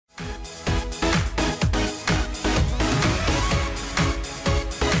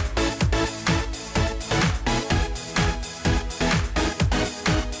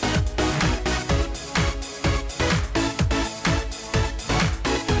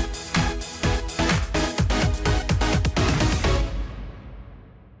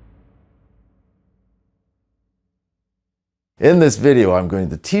In this video, I'm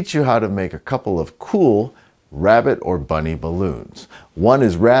going to teach you how to make a couple of cool rabbit or bunny balloons. One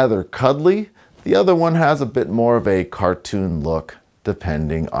is rather cuddly, the other one has a bit more of a cartoon look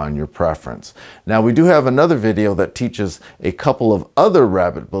depending on your preference. Now we do have another video that teaches a couple of other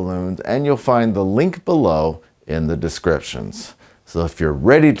rabbit balloons, and you'll find the link below in the descriptions. So if you're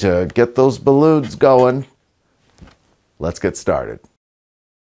ready to get those balloons going, let's get started.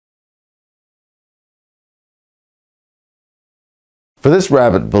 For this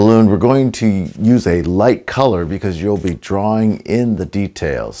rabbit balloon, we're going to use a light color because you'll be drawing in the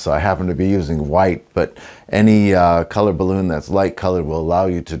details. So I happen to be using white, but any color balloon that's light colored will allow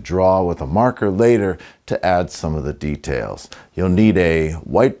you to draw with a marker later to add some of the details. You'll need a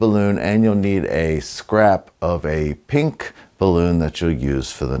white balloon and you'll need a scrap of a pink balloon that you'll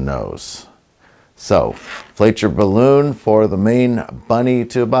use for the nose. So inflate your balloon for the main bunny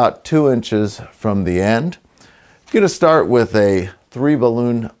to about 2 inches from the end. You're going to start with a 3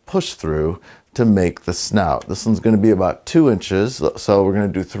 balloon push through to make the snout. This one's going to be about 2 inches, so we're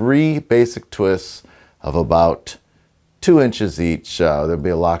going to do 3 basic twists of about 2 inches each. There'll be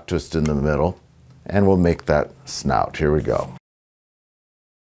a lock twist in the middle, and we'll make that snout. Here we go.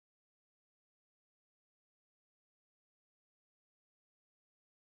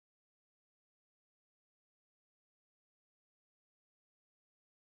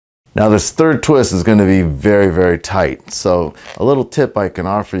 Now this third twist is going to be very, very tight. So a little tip I can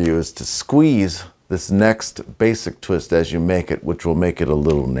offer you is to squeeze this next basic twist as you make it, which will make it a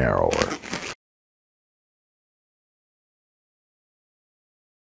little narrower.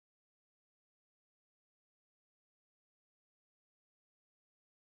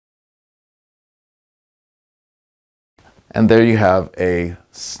 And there you have a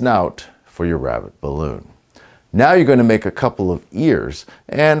snout for your rabbit balloon. Now you're going to make a couple of ears,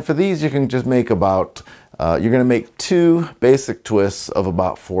 and for these you can just make about, you're going to make 2 basic twists of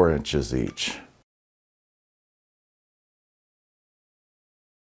about 4 inches each.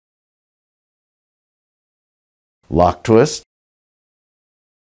 Lock twist.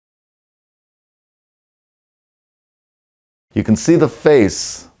 You can see the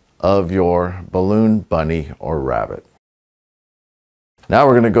face of your balloon bunny or rabbit. Now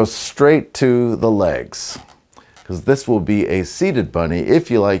we're going to go straight to the legs, because this will be a seated bunny.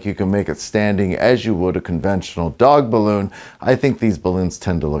 If you like, you can make it standing as you would a conventional dog balloon. I think these balloons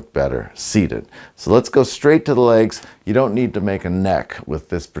tend to look better seated. So let's go straight to the legs. You don't need to make a neck with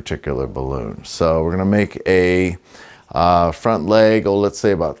this particular balloon. So we're going to make a front leg, let's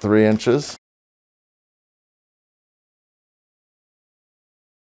say about 3 inches.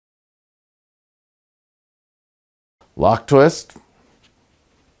 Lock twist.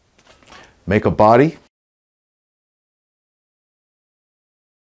 Make a body.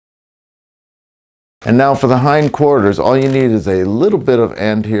 And now for the hind quarters, all you need is a little bit of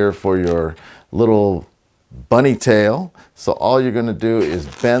end here for your little bunny tail. So all you're going to do is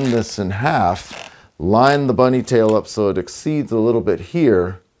bend this in half, line the bunny tail up so it exceeds a little bit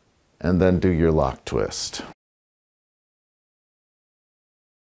here, and then do your lock twist.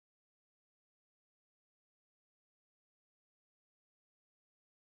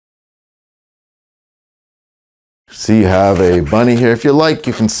 See, you have a bunny here. If you like,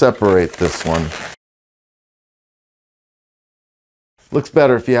 you can separate this one. Looks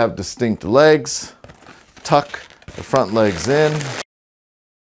better if you have distinct legs. Tuck the front legs in.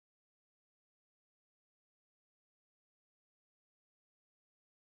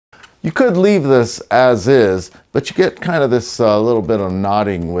 You could leave this as is, but you get kind of this little bit of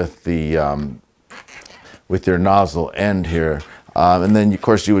knotting with the with your nozzle end here. And then of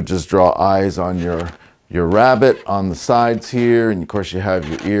course you would just draw eyes on your rabbit on the sides here, and of course you have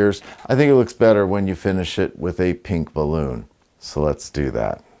your ears. I think it looks better when you finish it with a pink balloon. So let's do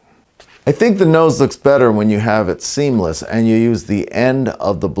that. I think the nose looks better when you have it seamless and you use the end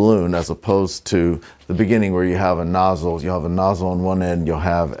of the balloon as opposed to the beginning where you have a nozzle. You'll have a nozzle on one end, you'll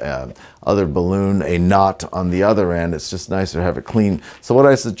have other balloon, a knot on the other end. It's just nicer to have it clean. So what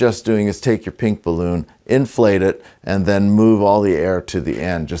I suggest doing is take your pink balloon, inflate it, and then move all the air to the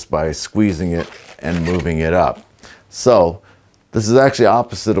end just by squeezing it and moving it up. So this is actually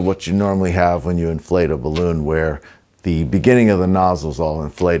opposite of what you normally have when you inflate a balloon, where the beginning of the nozzle is all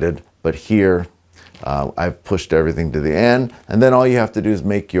inflated, but here I've pushed everything to the end, and then all you have to do is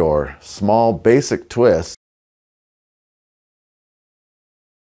make your small basic twist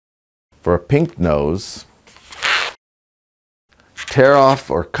for a pink nose, tear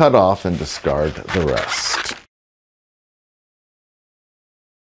off or cut off and discard the rest.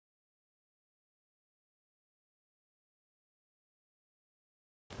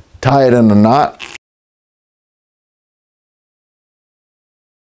 Tie it in a knot.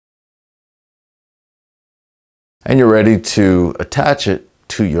 And you're ready to attach it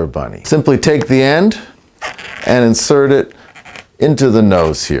to your bunny. Simply take the end and insert it into the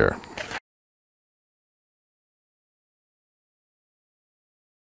nose here.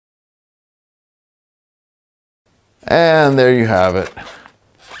 And there you have it,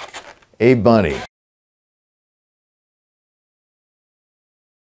 a bunny.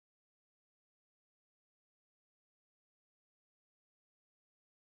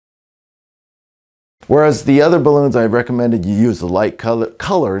 Whereas the other balloons, I recommended you use a light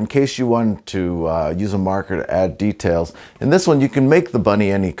color in case you want to use a marker to add details. In this one, you can make the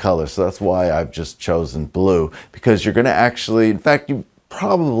bunny any color, so that's why I've just chosen blue, because you're going to actually, in fact, you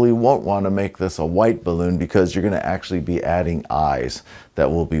probably won't want to make this a white balloon because you're going to actually be adding eyes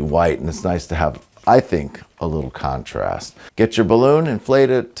that will be white, and it's nice to have, I think, a little contrast. Get your balloon, inflate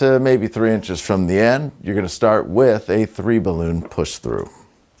it to maybe 3 inches from the end. You're going to start with a 3 balloon push through.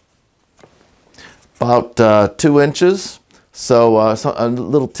 About 2 inches. So a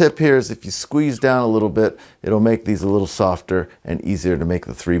little tip here is if you squeeze down a little bit, it'll make these a little softer and easier to make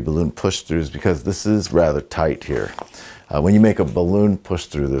the 3 balloon push throughs, because this is rather tight here. When you make a balloon push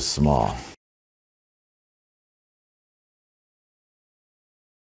through this small.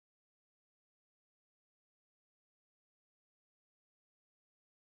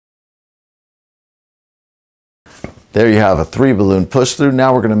 There you have a 3 balloon push through.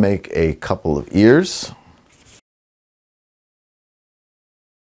 Now we're going to make a couple of ears.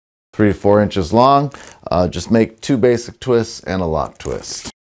 3 to 4 inches long. Just make 2 basic twists and a lock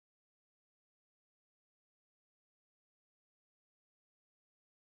twist.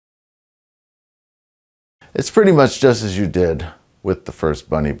 It's pretty much just as you did with the first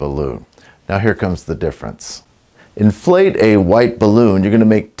bunny balloon. Now here comes the difference. Inflate a white balloon. You're going to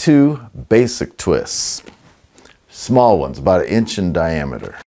make 2 basic twists. Small ones, about 1 inch in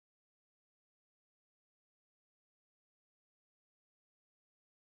diameter.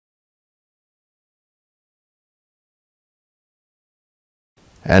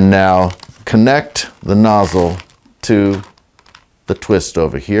 And now connect the nozzle to the twist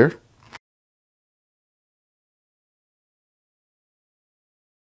over here.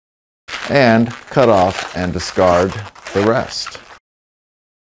 And cut off and discard the rest.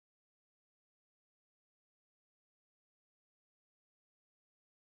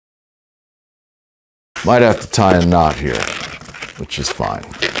 Might have to tie a knot here, which is fine.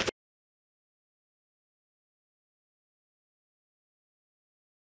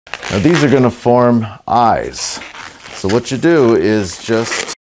 Now these are going to form eyes. So what you do is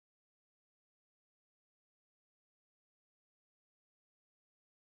just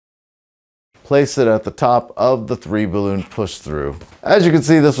place it at the top of the 3 balloon push through. As you can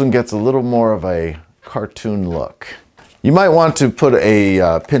see, this one gets a little more of a cartoon look. You might want to put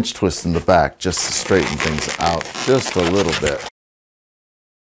a pinch twist in the back just to straighten things out just a little bit.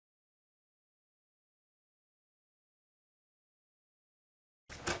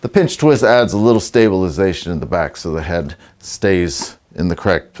 The pinch twist adds a little stabilization in the back so the head stays in the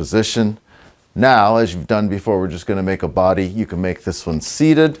correct position. Now, as you've done before, we're just going to make a body. You can make this one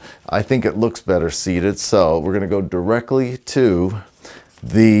seated. I think it looks better seated, so we're going to go directly to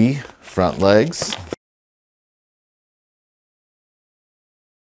the front legs.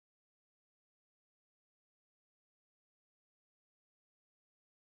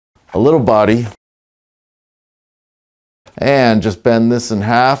 A little body, and just bend this in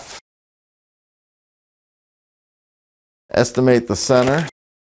half. Estimate the center,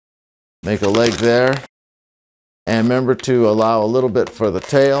 make a leg there, and remember to allow a little bit for the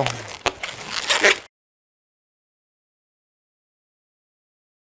tail.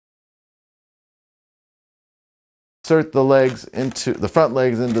 Insert the legs into the front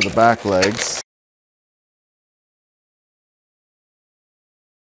legs into the back legs.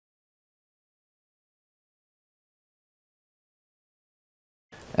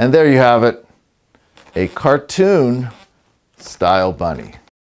 And there you have it, a cartoon style bunny.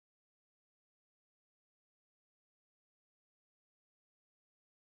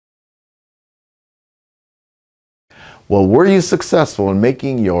 Well, were you successful in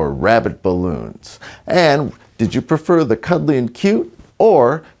making your rabbit balloons? And did you prefer the cuddly and cute,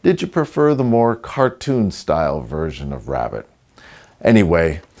 or did you prefer the more cartoon style version of rabbit?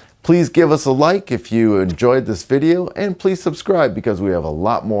 Anyway, please give us a like if you enjoyed this video, and please subscribe because we have a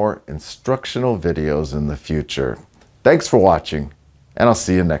lot more instructional videos in the future. Thanks for watching, and I'll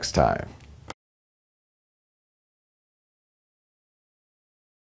see you next time.